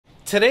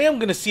Today I'm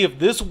going to see if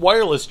this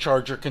wireless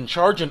charger can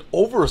charge an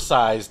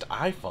oversized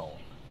iPhone.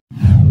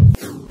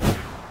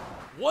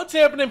 What's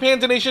happening,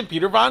 Panda Nation?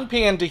 Peter Von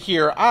Panda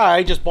here.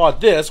 I just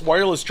bought this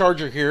wireless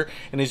charger here,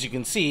 and as you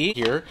can see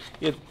here,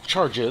 it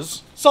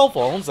charges cell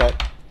phones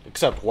that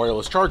accept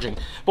wireless charging.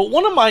 But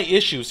one of my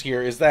issues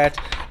here is that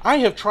I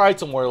have tried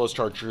some wireless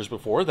chargers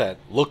before that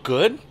look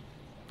good,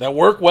 that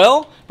work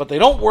well, but they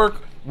don't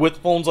work with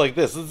phones like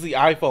this. This is the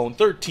iPhone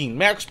 13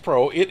 Max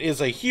Pro. It is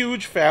a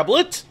huge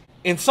phablet.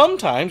 And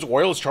sometimes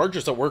wireless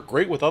chargers that work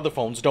great with other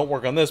phones don't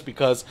work on this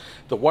because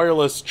the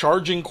wireless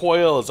charging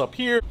coil is up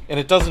here and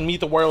it doesn't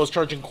meet the wireless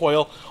charging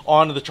coil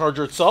on the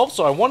charger itself.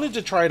 So I wanted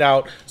to try it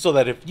out so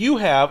that if you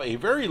have a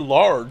very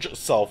large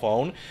cell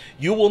phone,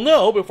 you will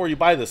know before you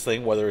buy this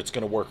thing whether it's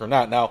going to work or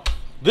not. Now,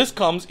 this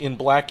comes in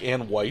black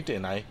and white,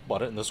 and I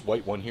bought it in this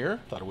white one here.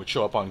 Thought it would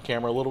show up on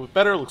camera a little bit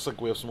better. Looks like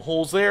we have some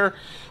holes there.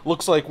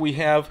 Looks like we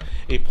have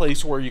a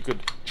place where you could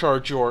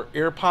charge your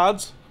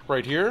AirPods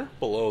right here,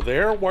 below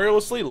there,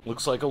 wirelessly.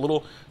 Looks like a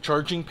little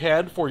charging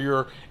pad for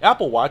your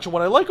Apple Watch. And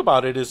what I like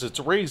about it is it's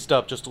raised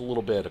up just a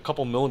little bit, a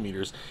couple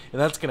millimeters, and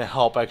that's going to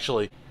help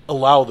actually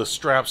allow the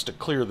straps to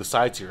clear the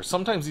sides here.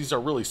 Sometimes these are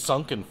really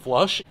sunk and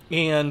flush,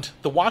 and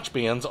the watch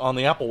bands on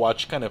the Apple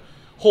Watch kind of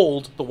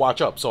hold the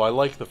watch up, so I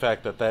like the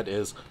fact that that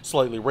is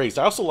slightly raised.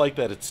 I also like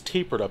that it's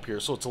tapered up here,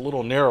 so it's a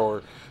little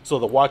narrower, so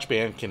the watch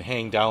band can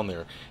hang down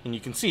there. And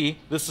you can see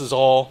this is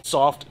all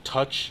soft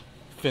touch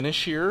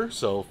finish here,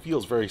 so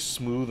feels very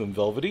smooth and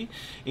velvety.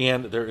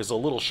 And there is a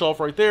little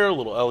shelf right there, a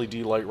little LED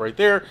light right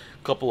there,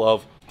 a couple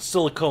of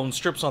silicone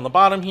strips on the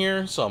bottom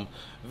here, some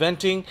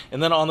venting,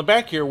 and then on the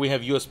back here we have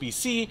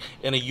USB-C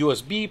and a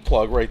USB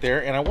plug right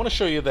there. And I want to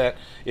show you that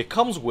it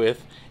comes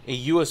with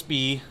a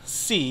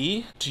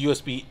USB-C to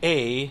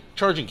USB-A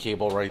charging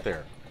cable right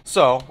there.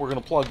 So we're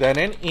going to plug that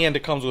in, and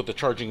it comes with the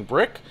charging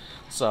brick.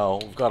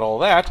 So we've got all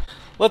that.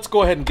 Let's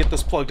go ahead and get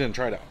this plugged in and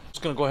try it out.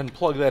 Just going to go ahead and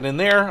plug that in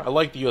there. I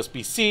like the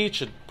USB-C, it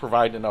should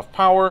provide enough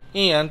power.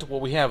 And what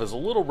we have is a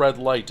little red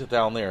light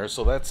down there,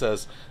 so that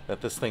says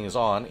that this thing is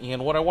on.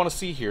 And what I want to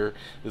see here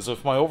is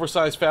if my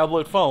oversized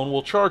phablet phone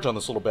will charge on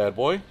this little bad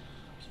boy.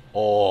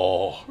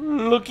 Oh,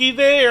 looky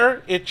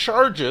there, it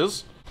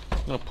charges.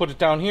 I'm going to put it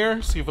down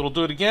here, see if it'll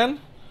do it again.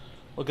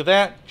 Look at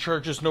that,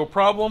 charges no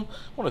problem.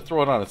 I want to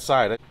throw it on its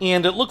side.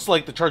 And it looks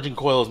like the charging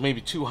coil is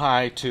maybe too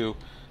high to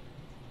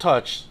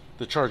touch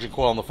the charging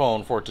coil on the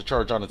phone for it to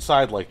charge on its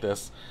side like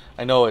this.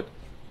 I know it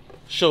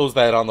shows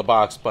that on the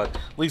box, but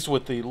at least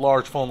with the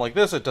large phone like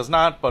this, it does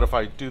not. But if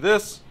I do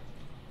this,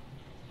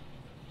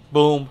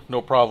 boom,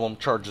 no problem,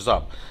 charges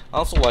up. I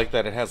also like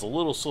that it has a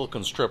little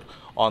silicone strip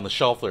on the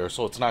shelf there,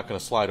 so it's not going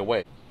to slide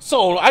away.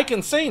 So I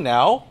can say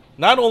now,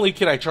 not only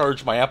can I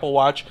charge my Apple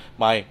Watch,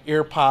 my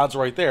AirPods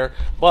right there,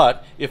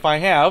 but if I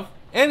have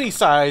any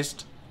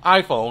sized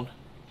iPhone,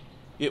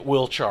 it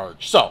will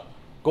charge. So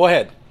go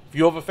ahead. If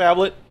you have a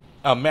phablet,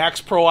 a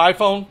Max Pro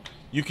iPhone,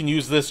 you can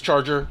use this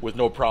charger with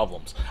no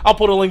problems. I'll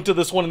put a link to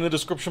this one in the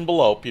description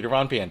below. Peter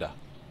Von Panda,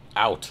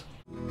 out.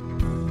 We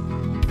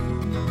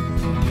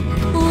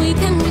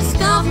can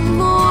discover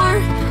more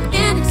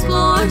and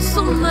explore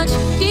so much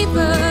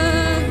deeper.